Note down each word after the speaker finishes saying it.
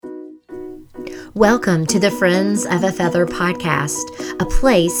Welcome to the Friends of a Feather podcast, a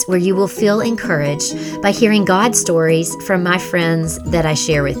place where you will feel encouraged by hearing God stories from my friends that I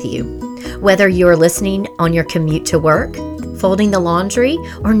share with you. Whether you're listening on your commute to work, folding the laundry,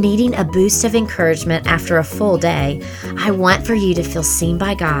 or needing a boost of encouragement after a full day, I want for you to feel seen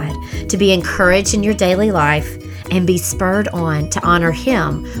by God, to be encouraged in your daily life, and be spurred on to honor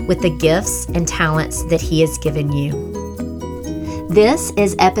Him with the gifts and talents that He has given you. This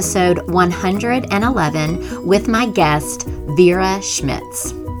is episode 111 with my guest, Vera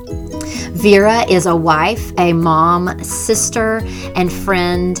Schmitz. Vera is a wife, a mom, sister, and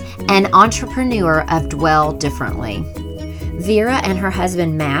friend, and entrepreneur of Dwell Differently. Vera and her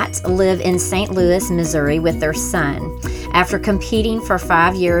husband, Matt, live in St. Louis, Missouri with their son. After competing for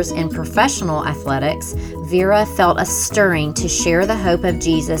 5 years in professional athletics, Vera felt a stirring to share the hope of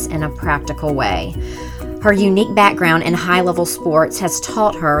Jesus in a practical way. Her unique background in high-level sports has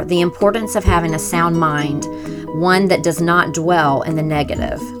taught her the importance of having a sound mind, one that does not dwell in the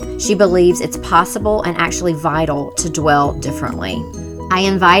negative. She believes it's possible and actually vital to dwell differently. I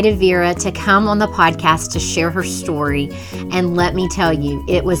invited Vera to come on the podcast to share her story, and let me tell you,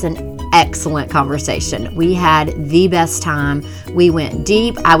 it was an excellent conversation. We had the best time. We went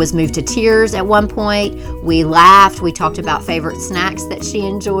deep. I was moved to tears at one point. We laughed. We talked about favorite snacks that she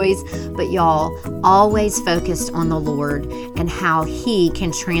enjoys. But y'all, always focused on the Lord and how He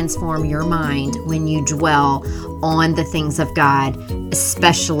can transform your mind when you dwell on the things of God,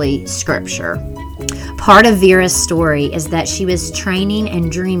 especially Scripture. Part of Vera's story is that she was training and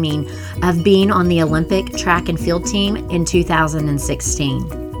dreaming of being on the Olympic track and field team in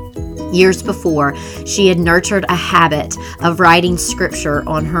 2016. Years before, she had nurtured a habit of writing scripture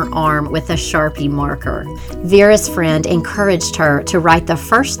on her arm with a Sharpie marker. Vera's friend encouraged her to write the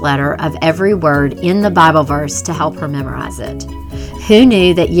first letter of every word in the Bible verse to help her memorize it. Who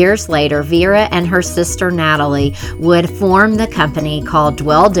knew that years later, Vera and her sister Natalie would form the company called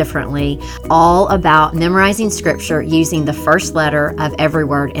Dwell Differently, all about memorizing scripture using the first letter of every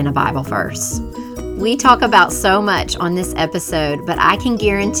word in a Bible verse. We talk about so much on this episode, but I can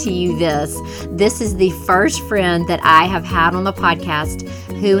guarantee you this is the first friend that I have had on the podcast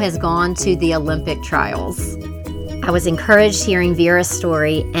who has gone to the Olympic trials. I was encouraged hearing Vera's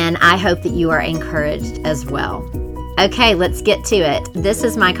story, and I hope that you are encouraged as well. Okay, let's get to it. This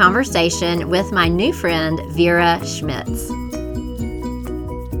is my conversation with my new friend, Vera Schmitz.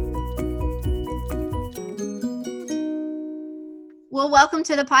 Well, welcome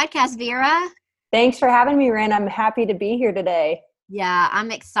to the podcast, Vera. Thanks for having me, Ren. I'm happy to be here today. Yeah, I'm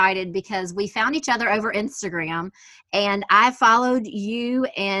excited because we found each other over Instagram, and I followed you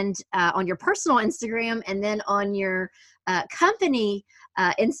and on your personal Instagram and then on your company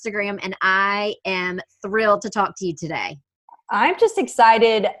Instagram, and I am thrilled to talk to you today. I'm just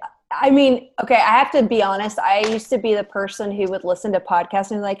excited. I mean, okay, I have to be honest. I used to be the person who would listen to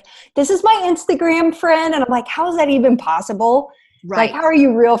podcasts and like, this is my Instagram friend. And I'm like, how is that even possible? Right. Like, how are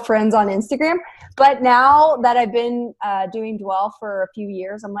you real friends on Instagram? But now that I've been doing Dwell for a few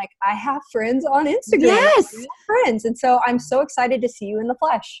years, I'm like, I have friends on Instagram. Yes. Friends. And so I'm so excited to see you in the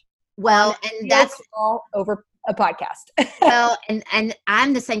flesh. Well, and that's all over a podcast. Well, and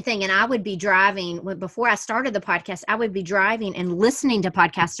I'm the same thing. And I would be driving before I started the podcast, I would be driving and listening to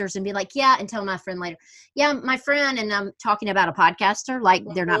podcasters and be like, yeah, and tell my friend later, yeah, my friend. And I'm talking about a podcaster, like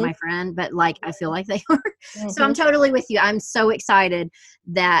they're not my friend, but like, I feel like they are. Mm-hmm. So I'm totally with you. I'm so excited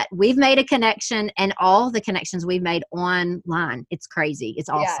that we've made a connection, and all the connections we've made online. It's crazy. It's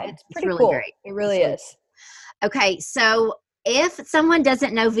awesome. Yeah, it's pretty really cool. Great. It really is. Okay. So if someone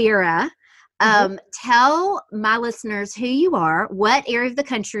doesn't know Vera, tell my listeners who you are, what area of the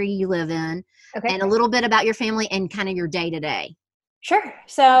country you live in, and a little bit about your family and kind of your day-to-day. Sure.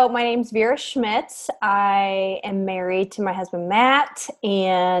 So my name's Vera Schmitz. I am married to my husband, Matt,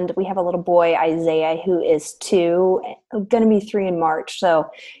 and we have a little boy, Isaiah, who is 2, going to be 3 in March.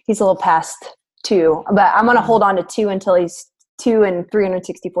 So he's a little past 2, but I'm going to hold on to 2 until he's 2 and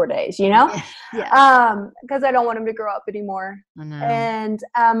 364 days, you know? Yeah. Because I don't want him to grow up anymore. I know. And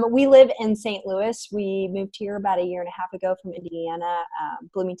we live in St. Louis. We moved here about a year and a half ago from Indiana,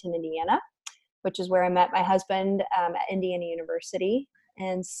 Bloomington, Indiana, which is where I met my husband at Indiana University.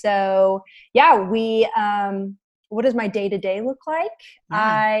 And so, yeah, what does my day-to-day look like? Yeah.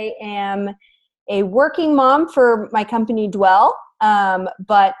 I am a working mom for my company Dwell,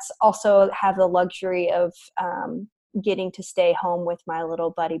 but also have the luxury of getting to stay home with my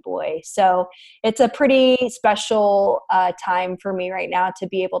little buddy boy. So it's a pretty special time for me right now to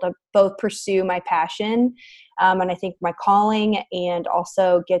be able to both pursue my passion and I think my calling, and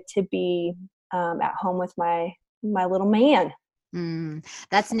also get to be at home with my little man.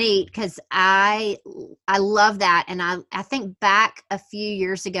 That's neat because I love that. And I think back a few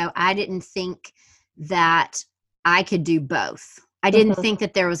years ago, I didn't think that I could do both. I didn't Mhm. think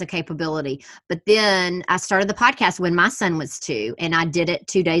that there was a capability. But then I started the podcast when my son was 2, and I did it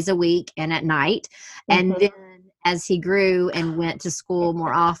 2 days a week and at night. And Mhm. then as he grew and went to school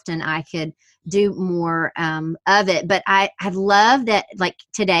more often, I could do more of it. But I love that, like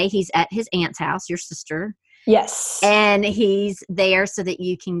today, he's at his aunt's house, your sister, Yes. and he's there so that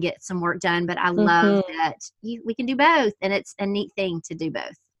you can get some work done. But I love Mhm. that we can do both, and it's a neat thing to do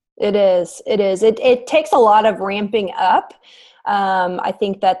both. It is. It is. It takes a lot of ramping up. I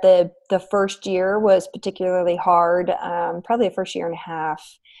think that the first year was particularly hard. Probably the first year and a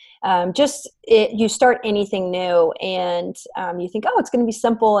half. You start anything new, and you think, oh, it's going to be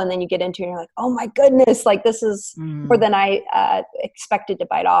simple, and then you get into it, and you're like, oh my goodness, like this is more Mm. than I expected to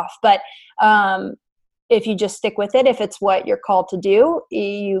bite off. But if you just stick with it, if it's what you're called to do,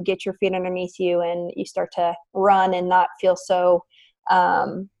 you get your feet underneath you, and you start to run and not feel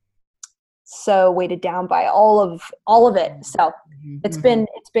um, so weighted down by all of it. So it's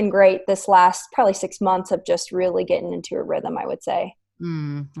been great this last probably 6 months of just really getting into a rhythm, I would say.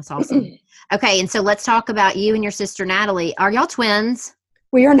 That's awesome. Okay, and so let's talk about you and your sister Natalie. Are y'all twins?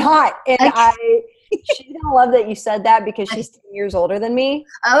 We are not. And Okay. she's gonna love that you said that because she's 10 years older than me.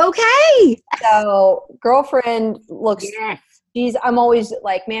 Okay. So girlfriend looks, Yes. I'm always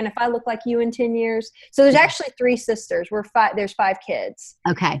like, man, if I look like you in 10 years. So there's actually 3 sisters. There's 5 kids.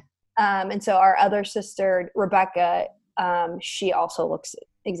 Okay. And so our other sister, Rebecca, she also looks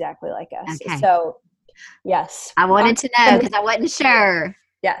exactly like us. Okay. So yes. I wanted to know because I wasn't sure.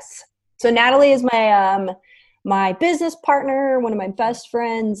 Yes. So Natalie is my business partner, one of my best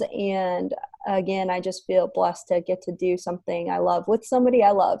friends. And again, I just feel blessed to get to do something I love with somebody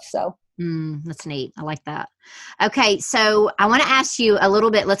I love. So That's neat. I like that. Okay, so I want to ask you a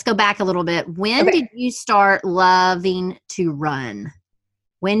little bit. Let's go back a little bit. When okay. did you start loving to run?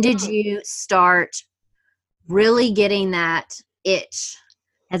 When did you start really getting that itch?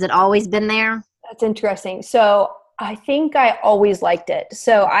 Has it always been there? That's interesting. So I think I always liked it.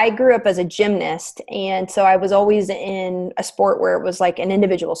 So I grew up as a gymnast. And so I was always in a sport where it was like an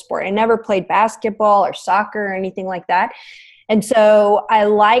individual sport. I never played basketball or soccer or anything like that. And so I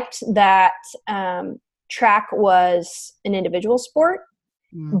liked that track was an individual sport,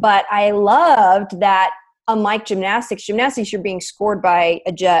 but I loved that unlike gymnastics, you're being scored by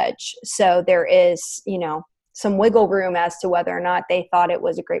a judge. So there is, some wiggle room as to whether or not they thought it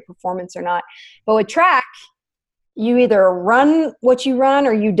was a great performance or not. But with track, you either run what you run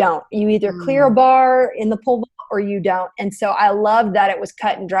or you don't. You either clear a bar in the pole vault or you don't. And so I loved that it was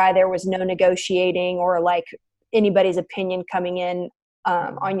cut and dry. There was no negotiating or like anybody's opinion coming in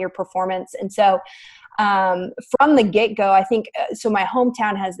on your performance. And so from the get-go, I think, so my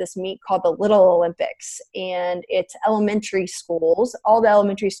hometown has this meet called the Little Olympics, and it's elementary schools, all the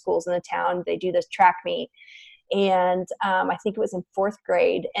elementary schools in the town, they do this track meet. And I think it was in 4th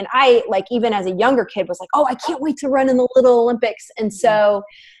grade. And I, like, even as a younger kid, was like, oh, I can't wait to run in the Little Olympics. And so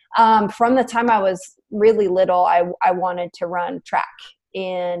from the time I was really little, I wanted to run track.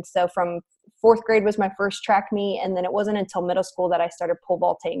 And so from 4th grade was my first track meet. And then it wasn't until middle school that I started pole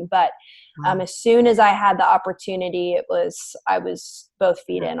vaulting. But as soon as I had the opportunity, I was both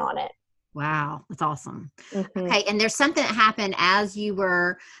feet in on it. Wow, that's awesome. Okay, and there's something that happened as you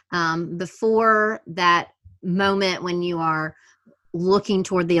were before that moment when you are looking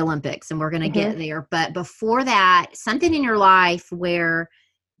toward the Olympics, and we're going to get there. But before that, something in your life where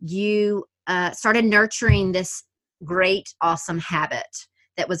you started nurturing this great, awesome habit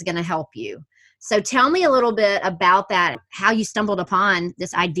that was going to help you. So tell me a little bit about that, how you stumbled upon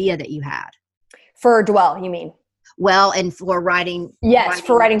this idea that you had. For Dwell, you mean? Well, and for writing. Yes,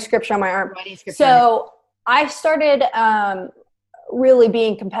 for writing scripture on my arm. So I started really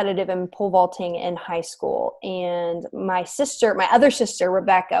being competitive in pole vaulting in high school. And my other sister,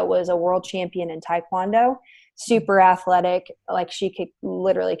 Rebecca, was a world champion in Taekwondo, super athletic. Like she could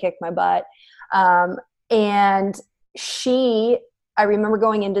literally kick my butt. And I remember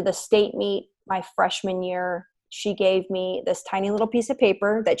going into the state meet my freshman year, she gave me this tiny little piece of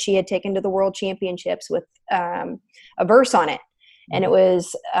paper that she had taken to the world championships with a verse on it. And it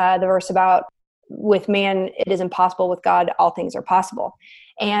was the verse about, with man, it is impossible. With God, all things are possible.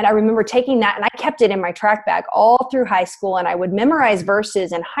 And I remember taking that and I kept it in my track bag all through high school. And I would memorize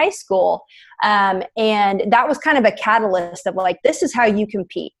verses in high school. And that was kind of a catalyst of like, this is how you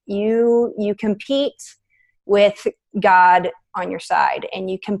compete. You compete with God on your side, and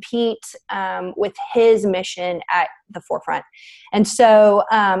you compete with his mission at the forefront. And so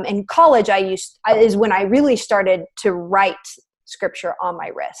in college, is when I really started to write scripture on my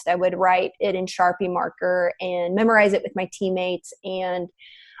wrist. I would write it in Sharpie marker and memorize it with my teammates. And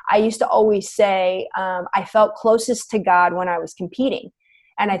I used to always say I felt closest to God when I was competing.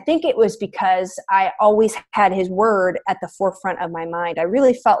 And I think it was because I always had his word at the forefront of my mind. I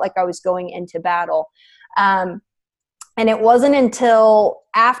really felt like I was going into battle. And it wasn't until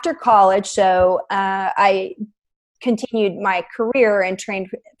after college, so I continued my career and trained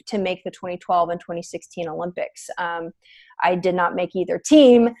to make the 2012 and 2016 Olympics. I did not make either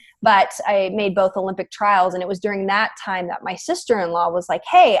team, but I made both Olympic trials. And it was during that time that my sister-in-law was like,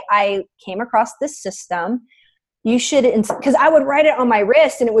 hey, I came across this system. You should, because I would write it on my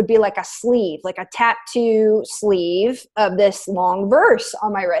wrist and it would be like a sleeve, like a tattoo sleeve of this long verse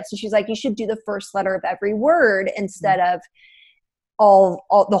on my wrist. And she's like, you should do the first letter of every word instead of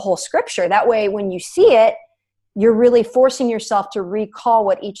all the whole scripture. That way, when you see it, you're really forcing yourself to recall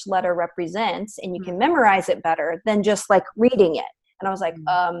what each letter represents, and you can memorize it better than just like reading it. And I was like,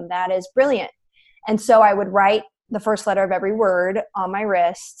 that is brilliant. And so I would write the first letter of every word on my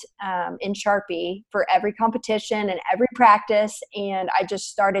wrist in Sharpie for every competition and every practice. And I just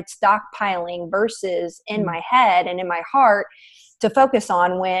started stockpiling verses in my head and in my heart to focus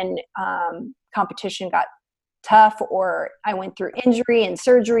on when competition got tough or I went through injury and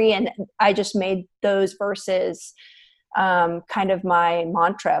surgery. And I just made those verses kind of my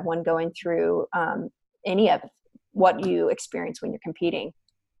mantra when going through any of what you experience when you're competing.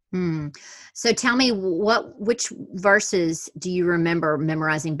 So tell me, which verses do you remember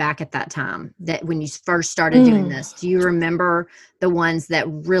memorizing back at that time, that when you first started doing this? Do you remember the ones that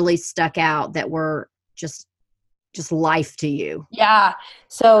really stuck out that were just life to you? Yeah.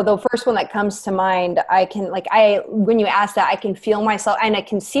 So the first one that comes to mind, when you ask that, I can feel myself and I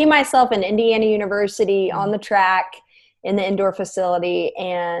can see myself in Indiana University on the track in the indoor facility.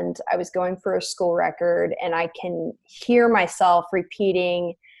 And I was going for a school record, and I can hear myself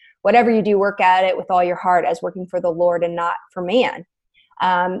repeating, whatever you do, work at it with all your heart as working for the Lord and not for man.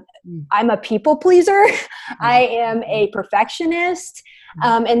 I'm a people pleaser. I am a perfectionist.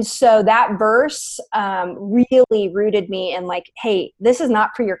 And so that verse really rooted me in like, hey, this is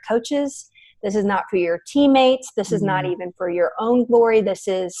not for your coaches. This is not for your teammates. This is not even for your own glory.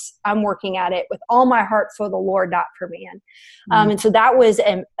 I'm working at it with all my heart for the Lord, not for man. And so that was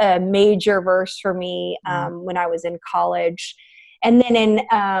a major verse for me when I was in college. And then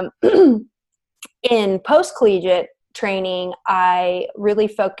in post-collegiate training, I really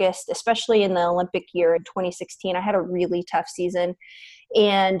focused, especially in the Olympic year in 2016. I had a really tough season.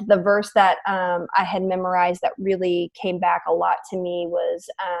 And the verse that I had memorized that really came back a lot to me was,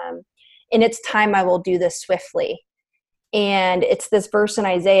 in its time, I will do this swiftly. And it's this verse in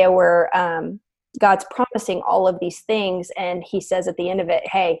Isaiah where God's promising all of these things. And he says at the end of it,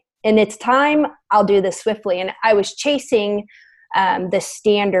 hey, in its time, I'll do this swiftly. And I was chasing the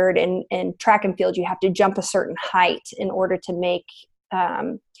standard in track and field. You have to jump a certain height in order to make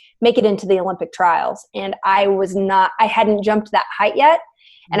it into the Olympic trials. And I hadn't jumped that height yet.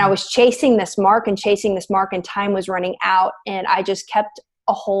 And I was chasing this mark, and time was running out. And I just kept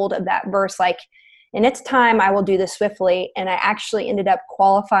a hold of that verse, like, in its time, I will do this swiftly. And I actually ended up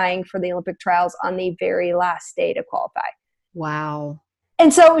qualifying for the Olympic trials on the very last day to qualify. Wow.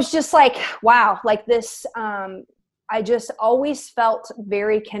 And so it was just like, wow, like this, I just always felt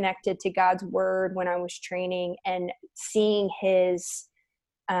very connected to God's word when I was training, and seeing his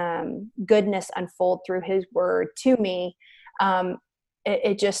goodness unfold through his word to me.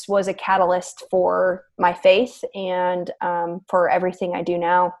 It just was a catalyst for my faith and for everything I do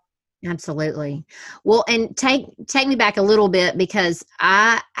now. Absolutely. Well, and take me back a little bit, because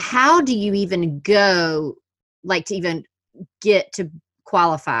how do you even go, like, to even get to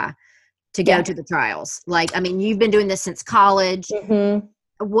qualify to go to the trials? Like, I mean, you've been doing this since college.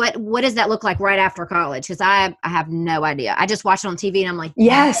 What does that look like right after college? Because I have no idea. I just watch it on TV and I'm like,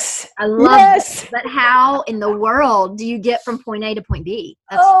 yes, I love it. But how in the world do you get from point A to point B?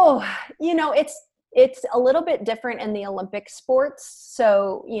 It's a little bit different in the Olympic sports.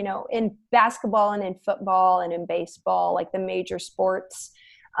 So, in basketball and in football and in baseball, like the major sports,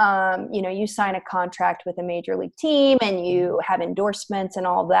 you sign a contract with a major league team and you have endorsements and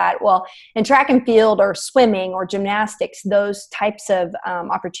all that. Well, in track and field or swimming or gymnastics, those types of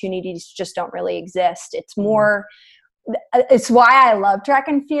opportunities just don't really exist. It's why I love track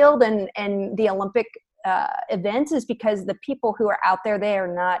and field and the Olympic events, is because the people who are out there, they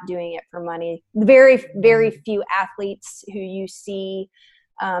are not doing it for money. Very, very few athletes who you see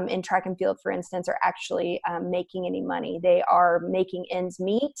in track and field, for instance, are actually making any money. They are making ends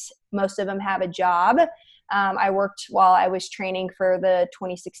meet. Most of them have a job. I worked while I was training for the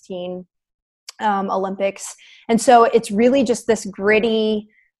 2016 Olympics. And so it's really just this gritty,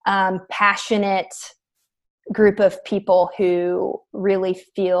 passionate group of people who really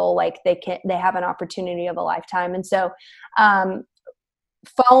feel like they have an opportunity of a lifetime. And so,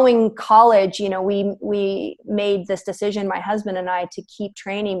 following college, we made this decision, my husband and I, to keep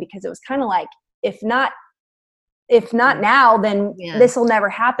training, because it was kind of like, if not now, then this will never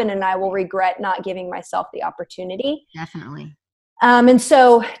happen, and I will regret not giving myself the opportunity. Definitely. And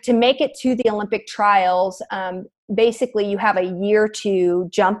so to make it to the Olympic trials, basically you have a year to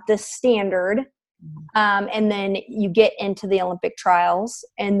jump this standard, and then you get into the Olympic trials,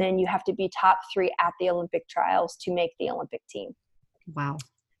 and then you have to be top 3 at the Olympic trials to make the Olympic team. Wow.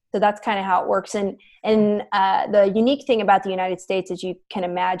 So that's kind of how it works. And the unique thing about the United States, as you can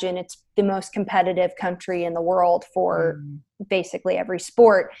imagine, it's the most competitive country in the world for basically every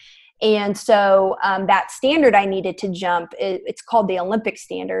sport. And so that standard I needed to jump, it's called the Olympic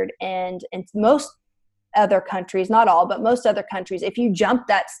standard. And most other countries, not all, but most other countries, if you jump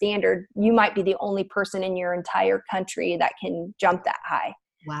that standard, you might be the only person in your entire country that can jump that high.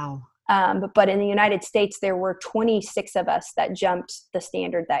 Wow. But in the United States, there were 26 of us that jumped the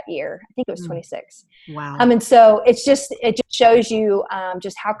standard that year. I think it was 26. Wow. And so it just shows you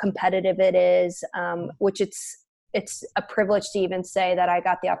just how competitive it is, which it's a privilege to even say that I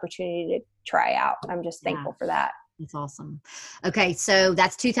got the opportunity to try out. I'm just thankful for that. That's awesome. Okay. So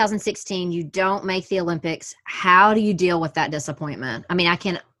that's 2016. You don't make the Olympics. How do you deal with that disappointment? I mean, I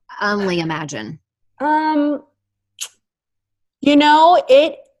can only imagine.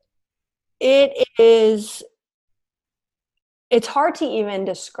 It's hard to even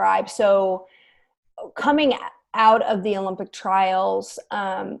describe. So coming out of the Olympic trials,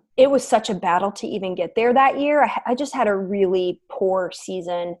 it was such a battle to even get there that year. I just had a really poor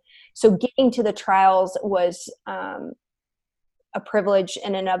season. So getting to the trials was a privilege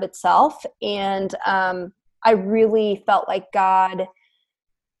in and of itself. And I really felt like God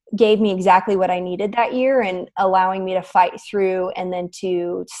gave me exactly what I needed that year, and allowing me to fight through, and then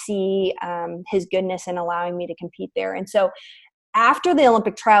to see his goodness and allowing me to compete there. And so after the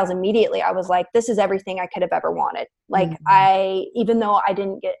Olympic trials, immediately I was like, this is everything I could have ever wanted. Like even though I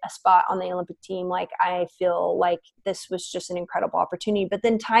didn't get a spot on the Olympic team, like I feel like this was just an incredible opportunity. But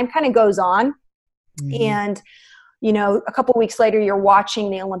then time kind of goes on, and a couple weeks later, you're watching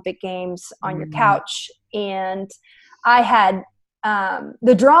the Olympic Games on your couch, and I had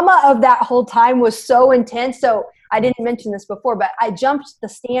the drama of that whole time was so intense. So I didn't mention this before, but I jumped the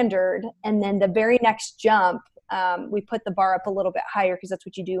standard, and then the very next jump, we put the bar up a little bit higher, because that's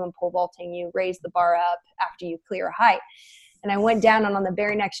what you do in pole vaulting. You raise the bar up after you clear a height. And I went down, and on the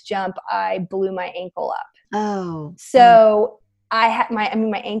very next jump, I blew my ankle up. Oh. So I had my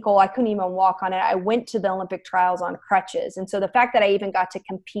ankle, I couldn't even walk on it. I went to the Olympic trials on crutches. And so the fact that I even got to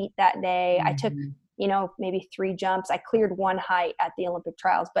compete that day, I took maybe 3 jumps. I cleared 1 height at the Olympic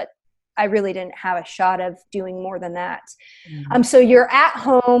trials, but I really didn't have a shot of doing more than that. So you're at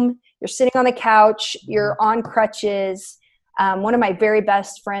home, you're sitting on the couch, you're on crutches. One of my very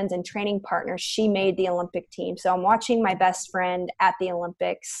best friends and training partners, she made the Olympic team. So I'm watching my best friend at the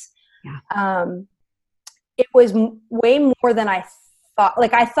Olympics. It was way more than I thought.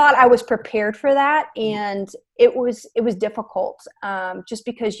 Like, I thought I was prepared for that, and it was difficult, just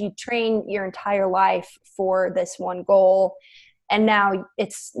because you train your entire life for this one goal, and now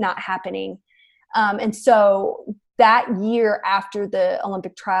it's not happening. And so that year after the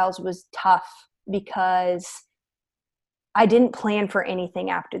Olympic trials was tough, because I didn't plan for anything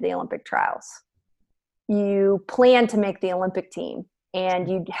after the Olympic trials. You plan to make the Olympic team, and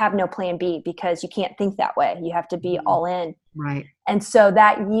you have no plan B, because you can't think that way. You have to be all in. Right. And so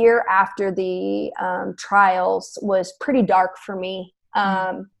that year after the trials was pretty dark for me.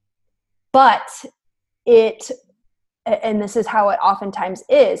 But and this is how it oftentimes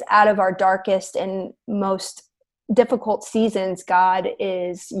is, out of our darkest and most difficult seasons, God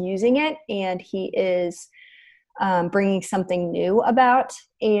is using it, and he is bringing something new about.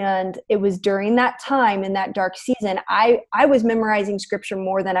 And it was during that time, in that dark season, I was memorizing scripture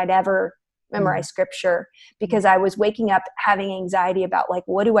more than I'd ever memorized scripture, because I was waking up having anxiety about, like,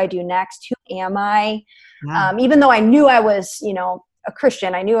 what do I do next? Who am I? Even though I knew I was, a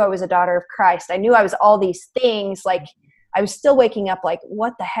Christian, I knew I was a daughter of Christ, I knew I was all these things, like, I was still waking up like,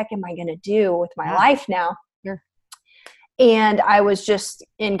 what the heck am I going to do with my life now? And I was just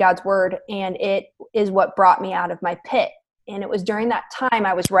in God's word, and it is what brought me out of my pit. And it was during that time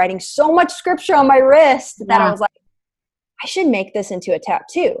I was writing so much scripture on my wrist that I was like, I should make this into a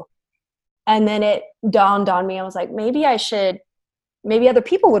tattoo. And then it dawned on me. I was like, maybe other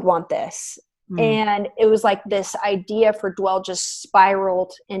people would want this. And it was like this idea for Dwell just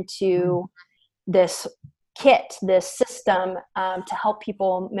spiraled into this kit, this system to help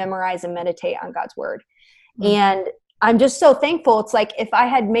people memorize and meditate on God's word. And I'm just so thankful. It's like, if I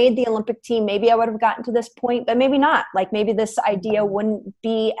had made the Olympic team, maybe I would have gotten to this point, but maybe not. Like, maybe this idea wouldn't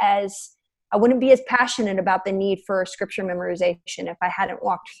be as passionate about the need for scripture memorization if I hadn't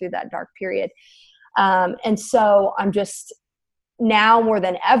walked through that dark period. And so I'm just now more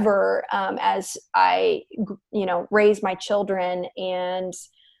than ever, as I, raise my children and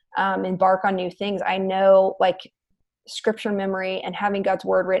embark on new things, I know like scripture memory and having God's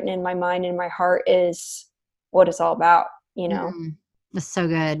word written in my mind and my heart is what it's all about, That's so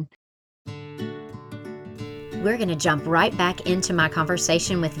good. We're going to jump right back into my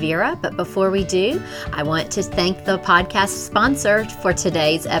conversation with Vera. But before we do, I want to thank the podcast sponsor for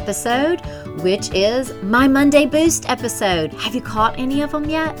today's episode, which is my Monday Boost episode. Have you caught any of them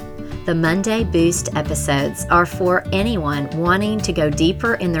yet? The Monday Boost episodes are for anyone wanting to go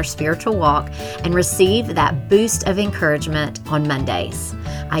deeper in their spiritual walk and receive that boost of encouragement on Mondays.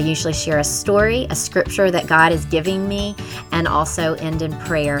 I usually share a story, a scripture that God is giving me, and also end in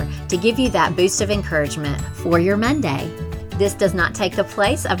prayer to give you that boost of encouragement for your Monday. This does not take the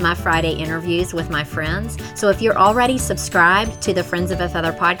place of my Friday interviews with my friends. So if you're already subscribed to the Friends of a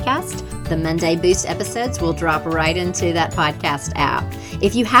Feather podcast, the Monday Boost episodes will drop right into that podcast app.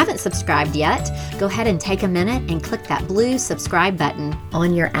 If you haven't subscribed yet, go ahead and take a minute and click that blue subscribe button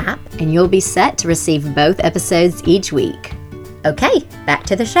on your app, and you'll be set to receive both episodes each week. Okay, back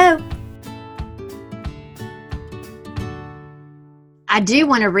to the show. I do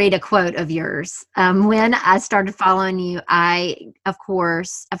want to read a quote of yours. When I started following you, I, of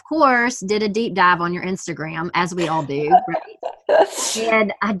course, did a deep dive on your Instagram, as we all do, right?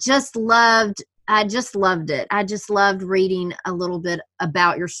 And I just loved it. I just loved reading a little bit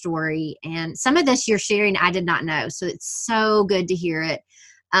about your story. And some of this you're sharing, I did not know. So it's so good to hear it.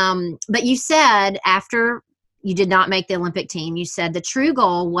 But you said after you did not make the Olympic team, you said the true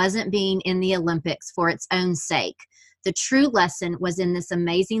goal wasn't being in the Olympics for its own sake. The true lesson was in this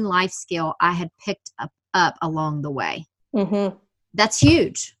amazing life skill I had picked up along the way. Mm-hmm. That's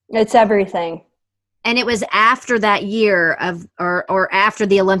huge. It's everything. And it was after that year or after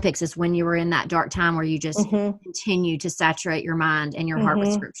the Olympics is when you were in that dark time where you just continue to saturate your mind and your heart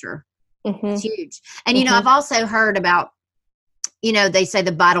with scripture. It's huge. And, I've also heard about, they say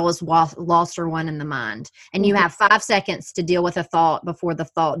the battle is lost or won in the mind. And you have 5 seconds to deal with a thought before the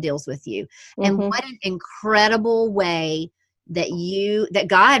thought deals with you. And what an incredible way that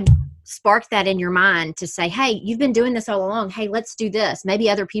God sparked that in your mind to say, hey, you've been doing this all along. Hey, let's do this. Maybe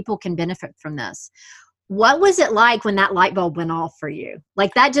other people can benefit from this. What was it like when that light bulb went off for you?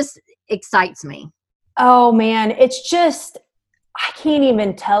 Like, that just excites me. Oh man, it's just, I can't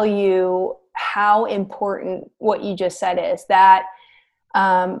even tell you how important what you just said is, that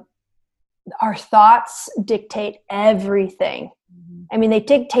our thoughts dictate everything. I mean, they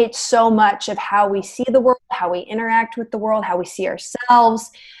dictate so much of how we see the world, how we interact with the world, how we see ourselves,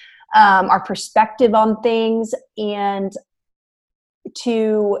 our perspective on things. And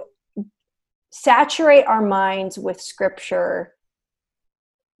to saturate our minds with scripture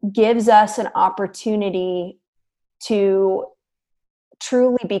gives us an opportunity to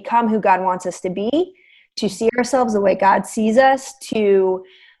truly become who God wants us to be, to see ourselves the way God sees us, to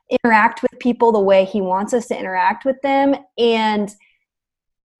interact with people the way He wants us to interact with them. And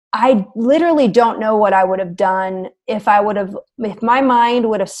I literally don't know what I would have done if my mind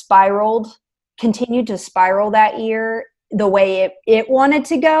would have continued to spiral that year the way it wanted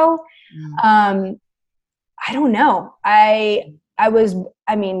to go. I don't know. I was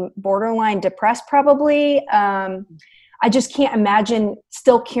borderline depressed probably. I just can't imagine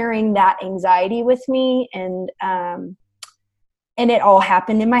still carrying that anxiety with me. And it all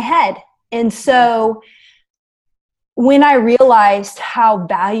happened in my head. And so when I realized how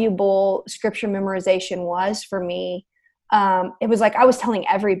valuable scripture memorization was for me, it was like I was telling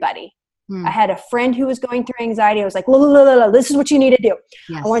everybody. I had a friend who was going through anxiety. I was like, this is what you need to do.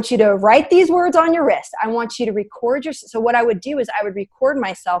 Yes. I want you to write these words on your wrist. I want you to record so what I would do is I would record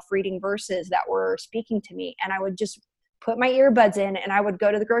myself reading verses that were speaking to me. And I would just put my earbuds in and I would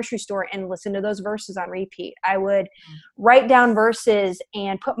go to the grocery store and listen to those verses on repeat. I would write down verses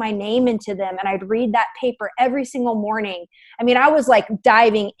and put my name into them. And I'd read that paper every single morning. I mean, I was like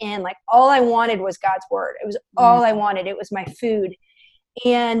diving in, like all I wanted was God's word. It was all I wanted. It was my food.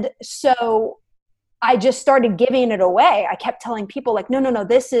 And so I just started giving it away. I kept telling people like, no,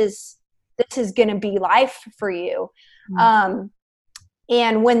 this is going to be life for you.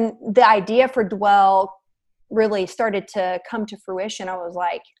 And when the idea for Dwell really started to come to fruition, I was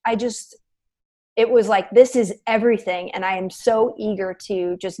like, it was like, this is everything. And I am so eager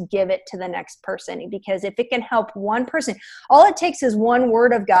to just give it to the next person, because if it can help one person, all it takes is one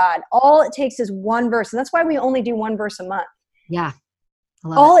word of God. All it takes is one verse. And that's why we only do one verse a month. Yeah.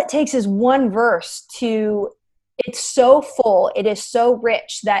 All it takes is one verse it's so full. It is so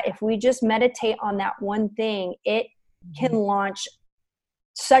rich that if we just meditate on that one thing, it can launch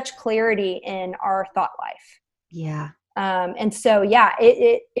such clarity in our thought life. Yeah. And so, yeah,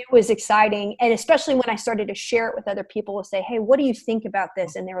 it was exciting. And especially when I started to share it with other people, to say, hey, what do you think about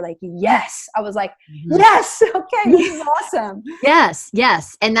this? And they were like, yes. I was like, yes. Okay. This is awesome. Yes.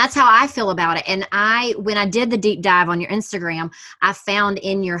 Yes. And that's how I feel about it. And when I did the deep dive on your Instagram, I found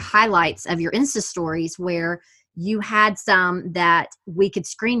in your highlights of your Insta stories where you had some that we could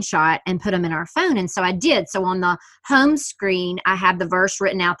screenshot and put them in our phone. And so I did. So on the home screen, I have the verse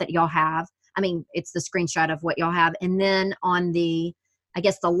written out that y'all have. I mean, it's the screenshot of what y'all have. And then on the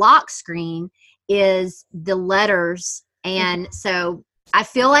lock screen is the letters. And so I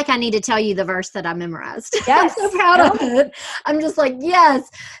feel like I need to tell you the verse that I memorized. Yes. I'm so proud of it. I'm just like, yes.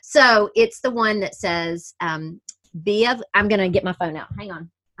 So it's the one that says, I'm going to get my phone out. Hang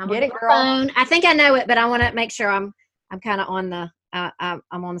on. Get it, girl. Phone. I think I know it, but I want to make sure I'm kind of on the, I'm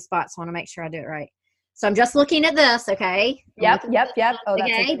on the spot. So I want to make sure I do it right. So I'm just looking at this, okay? Yep. Oh, that's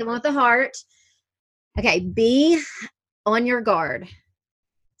okay. The one with the heart. Okay. Be on your guard.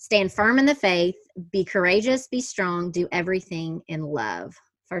 Stand firm in the faith. Be courageous. Be strong. Do everything in love.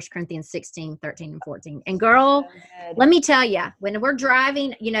 1 Corinthians 16, 13, and 14. And girl, let me tell you, when we're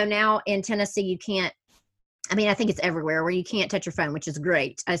driving, now in Tennessee, you can't, I think it's everywhere where you can't touch your phone, which is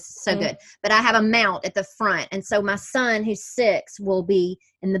great. It's so good. But I have a mount at the front. And so my son, who's 6, will be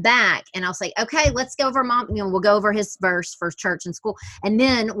in the back. And I'll say, okay, let's go over we'll go over his verse for church and school. And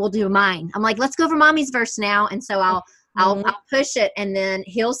then we'll do mine. I'm like, let's go over mommy's verse now. And so I'll push it, and then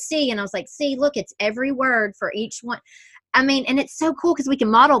he'll see. And I was like, see, look, it's every word for each one. And it's so cool because we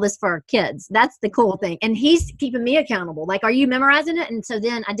can model this for our kids. That's the cool thing. And he's keeping me accountable. Like, are you memorizing it? And so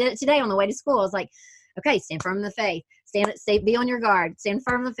then I did it today on the way to school. I was like, okay, stand firm in the faith. Be on your guard. Stand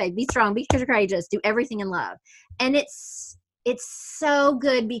firm in the faith. Be strong. Be courageous. Do everything in love. And it's so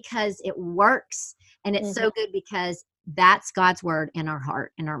good because it works, and it's so good because that's God's word in our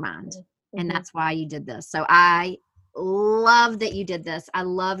heart, in our mind, and that's why you did this. So I love that you did this. I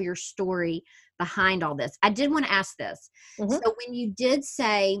love your story behind all this. I did want to ask this. So when you did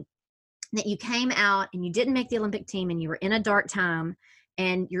say that you came out and you didn't make the Olympic team, and you were in a dark time,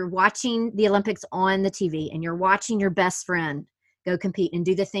 and you're watching the Olympics on the TV, and you're watching your best friend go compete and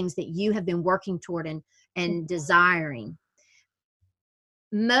do the things that you have been working toward and desiring.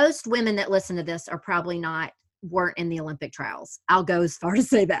 Most women that listen to this are probably weren't in the Olympic trials. I'll go as far to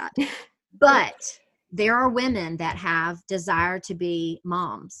say that. But there are women that have desired to be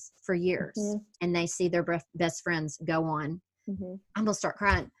moms for years, and they see their best friends go on. I'm going to start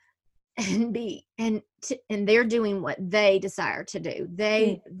crying. And they're doing what they desire to do.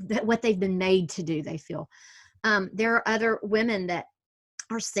 What they've been made to do, they feel. There are other women that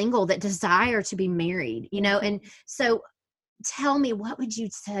are single that desire to be married, and so tell me, what would you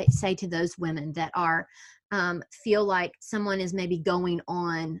say to those women that are feel like someone is maybe going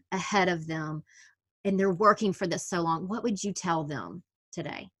on ahead of them and they're working for this so long? What would you tell them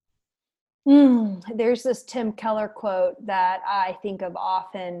today? There's this Tim Keller quote that I think of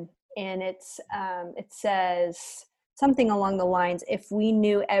often. And it says something along the lines, if we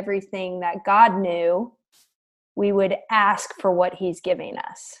knew everything that God knew, we would ask for what he's giving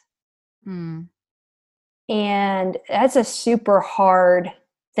us. And that's a super hard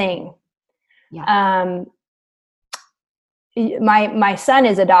thing. Yeah. My son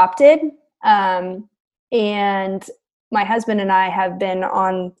is adopted. And my husband and I have been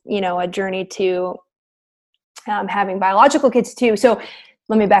on, a journey to having biological kids too. So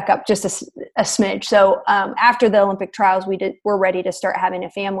let me back up just a smidge. So after the Olympic trials, we're ready to start having a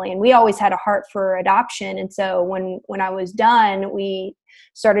family, and we always had a heart for adoption. And so when I was done, we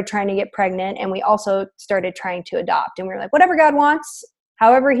started trying to get pregnant, and we also started trying to adopt. And we were like, whatever God wants,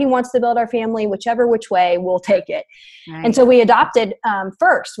 however he wants to build our family, which way, we'll take it. Right. And so we adopted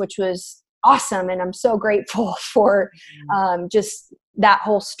first, which was awesome. And I'm so grateful for just that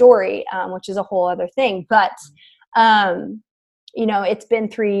whole story, which is a whole other thing. But it's been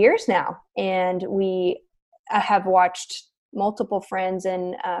 3 years now, and I have watched multiple friends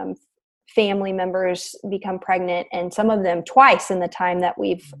and family members become pregnant, and some of them twice in the time that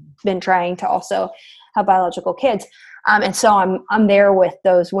we've been trying to also have biological kids. And so I'm there with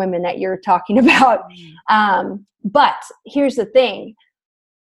those women that you're talking about. But here's the thing.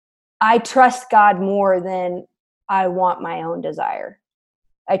 I trust God more than I want my own desire.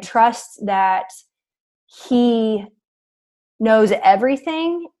 I trust that he knows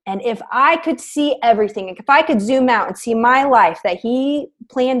everything. And if I could see everything, if I could zoom out and see my life that he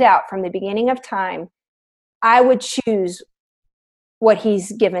planned out from the beginning of time, I would choose what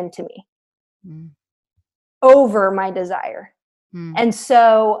he's given to me over my desire. And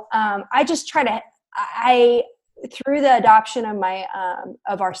so I just try to, through the adoption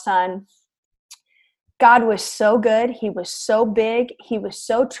of our son, God was so good. He was so big. He was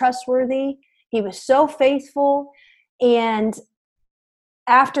so trustworthy. He was so faithful. And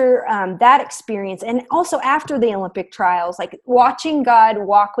after that experience, and also after the Olympic trials, like watching God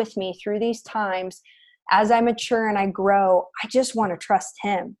walk with me through these times, as I mature and I grow, I just want to trust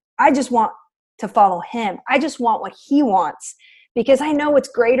him. I just want to follow him. I just want what he wants, because I know it's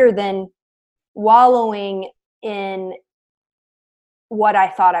greater than wallowing in what I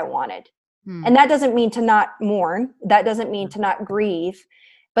thought I wanted. And that doesn't mean to not mourn. That doesn't mean to not grieve.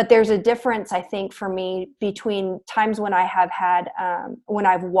 But there's a difference, I think, for me between times when I have had, when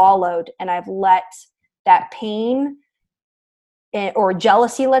I've wallowed and I've let that pain or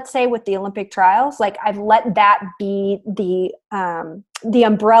jealousy, let's say, with the Olympic trials, like I've let that be the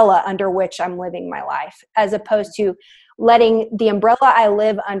umbrella under which I'm living my life, as opposed to letting the umbrella I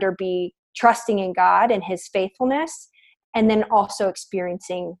live under be trusting in God and his faithfulness, and then also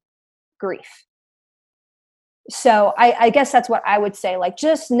experiencing grief. So I guess that's what I would say. Like,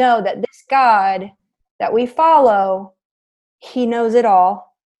 just know that this God that we follow, he knows it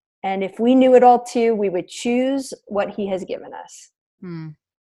all. And if we knew it all too, we would choose what he has given us.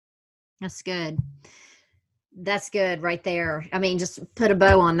 That's good. That's good right there. I mean, just put a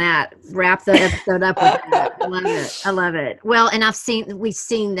bow on that. Wrap the episode up with that. I love it. I love it. Well, and we've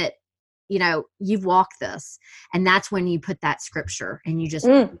seen that, you know, you've walked this, and that's when you put that scripture and you just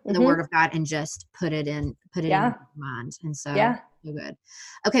the word of God and just put it in your mind. And so, so good.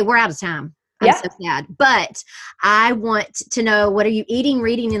 Okay. We're out of time. I'm so sad, but I want to know, what are you eating,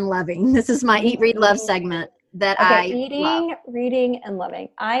 reading, and loving? This is my Eat, Read, Love segment that I eating, love. reading, and loving.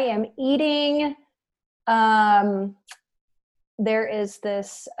 I am eating, there is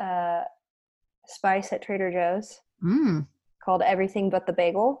this spice at Trader Joe's called Everything But the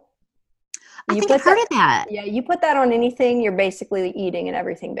Bagel. I think I've heard of that. Yeah, you put that on anything, you're basically eating an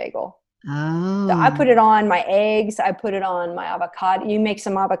everything bagel. Oh. So I put it on my eggs. I put it on my avocado. You make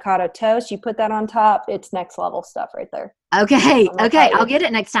some avocado toast. You put that on top. It's next level stuff right there. Okay. Okay. I'll get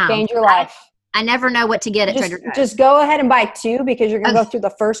it next time. Change your life. I never know what to get at Trader Joe's. Just go ahead and buy two, because you're going to go through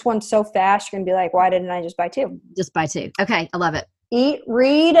the first one so fast. You're going to be like, why didn't I just buy two? Just buy two. Okay. I love it. Eat,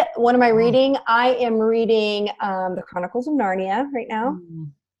 read. What am I reading? I am reading The Chronicles of Narnia right now,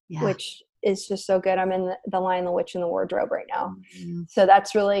 which is just so good. I'm in the Lion, the Witch, and the Wardrobe right now. So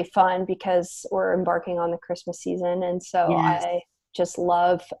that's really fun because we're embarking on the Christmas season. And so I just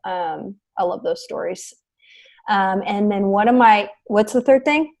love, I love those stories. And then what's the third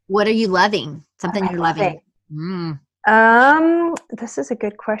thing? What are you loving? Something you're loving. This is a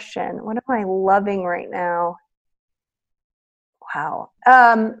good question. What am I loving right now? Wow.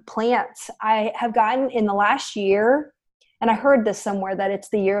 Plants. I have gotten in the last year, and I heard this somewhere, that it's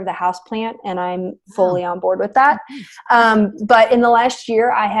the year of the house plant, and I'm fully on board with that. But in the last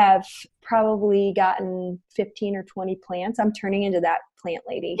year, I have probably gotten 15 or 20 plants. I'm turning into that plant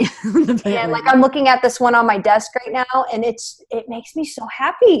lady. And like, I'm looking at this one on my desk right now, and it makes me so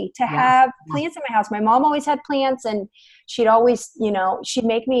happy to have plants in my house. My mom always had plants, and she'd always, she'd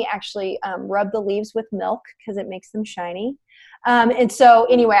make me actually rub the leaves with milk because it makes them shiny. And so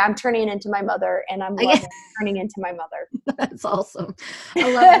anyway, I'm turning into my mother, and I'm loving turning into my mother. That's awesome.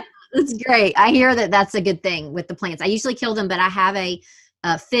 I love it. That's great. I hear that that's a good thing with the plants. I usually kill them, but I have a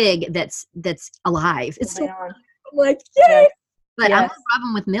fig that's alive. It's so, like, yay! But I'm going to rub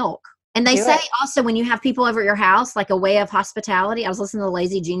them with milk. And they say also, when you have people over at your house, like a way of hospitality, I was listening to the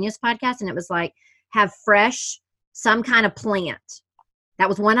Lazy Genius podcast, and it was like, have fresh, some kind of plant. That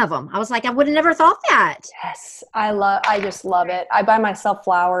was one of them. I was like, I would have never thought that. Yes. I just love it. I buy myself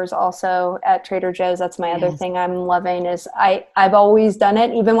flowers also at Trader Joe's. That's my other thing I'm loving is I've always done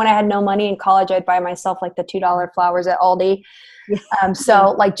it. Even when I had no money in college, I'd buy myself like the $2 flowers at Aldi.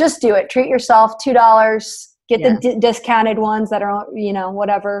 So like, just do it. Treat yourself. $2. Get the discounted ones that are,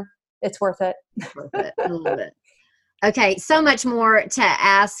 whatever. It's worth it. Worth it. I love it. Okay, so much more to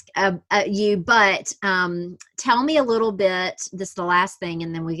ask you, but tell me a little bit, this is the last thing,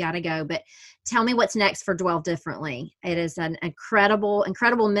 and then we got to go, but tell me what's next for Dwell Differently. It is an incredible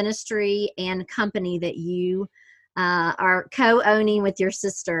ministry and company that you are co-owning with your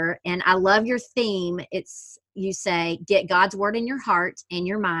sister, and I love your theme. You say, get God's word in your heart and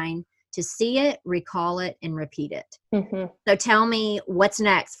your mind, to see it, recall it, and repeat it. Mm-hmm. So tell me what's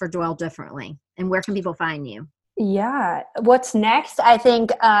next for Dwell Differently, and where can people find you? Yeah. What's next? I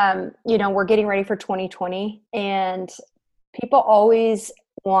think, we're getting ready for 2020, and people always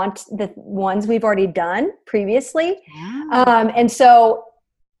want the ones we've already done previously. Yeah. And so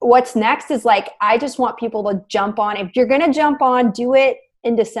what's next is like, I just want people to jump on. If you're going to jump on, do it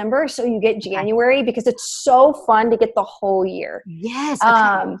in December so you get January, because it's so fun to get the whole year. Yes.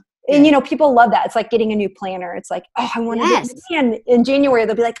 Okay. And people love that. It's like getting a new planner. It's like, oh, I want to get in January.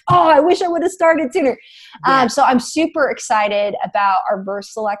 They'll be like, oh, I wish I would have started sooner. So I'm super excited about our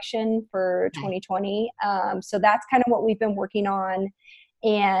verse selection for 2020. So that's kind of what we've been working on.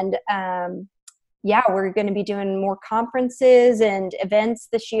 And we're going to be doing more conferences and events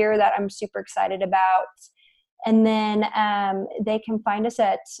this year that I'm super excited about. And then they can find us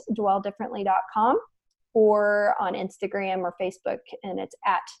at dwelldifferently.com or on Instagram or Facebook, and it's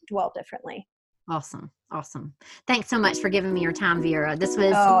at Dwell Differently. Awesome. Thanks so much for giving me your time, Vera. This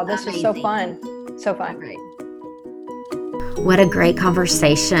was was so fun. So fun. Great. What a great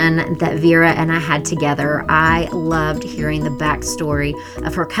conversation that Vera and I had together. I loved hearing the backstory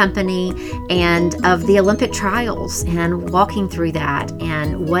of her company and of the Olympic trials and walking through that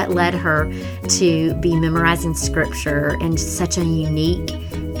and what led her to be memorizing scripture in such a unique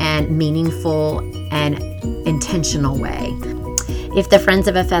and meaningful and intentional way. If the Friends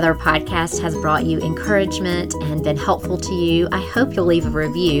of a Feather podcast has brought you encouragement and been helpful to you, I hope you'll leave a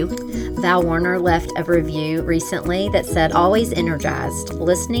review. Val Warner left a review recently that said, always energized.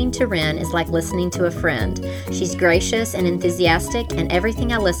 Listening to Ren is like listening to a friend. She's gracious and enthusiastic, and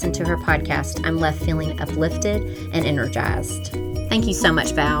everything I listen to her podcast, I'm left feeling uplifted and energized. Thank you so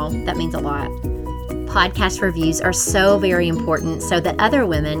much, Val. That means a lot. Podcast reviews are so very important so that other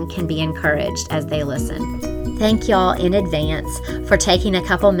women can be encouraged as they listen. Thank y'all in advance for taking a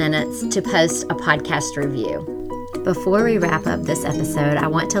couple minutes to post a podcast review. Before we wrap up this episode, I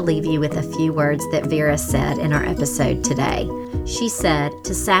want to leave you with a few words that Vera said in our episode today. She said,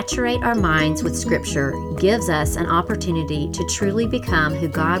 to saturate our minds with Scripture gives us an opportunity to truly become who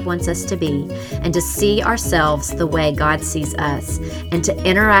God wants us to be and to see ourselves the way God sees us and to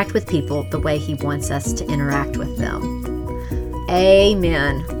interact with people the way He wants us to interact with them.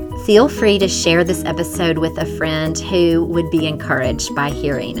 Amen. Feel free to share this episode with a friend who would be encouraged by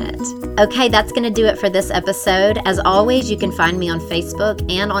hearing it. Okay, that's going to do it for this episode. As always, you can find me on Facebook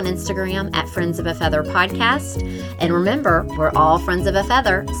and on Instagram at Friends of a Feather Podcast. And remember, we're all Friends of a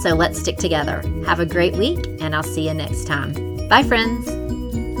Feather, so let's stick together. Have a great week, and I'll see you next time. Bye, friends.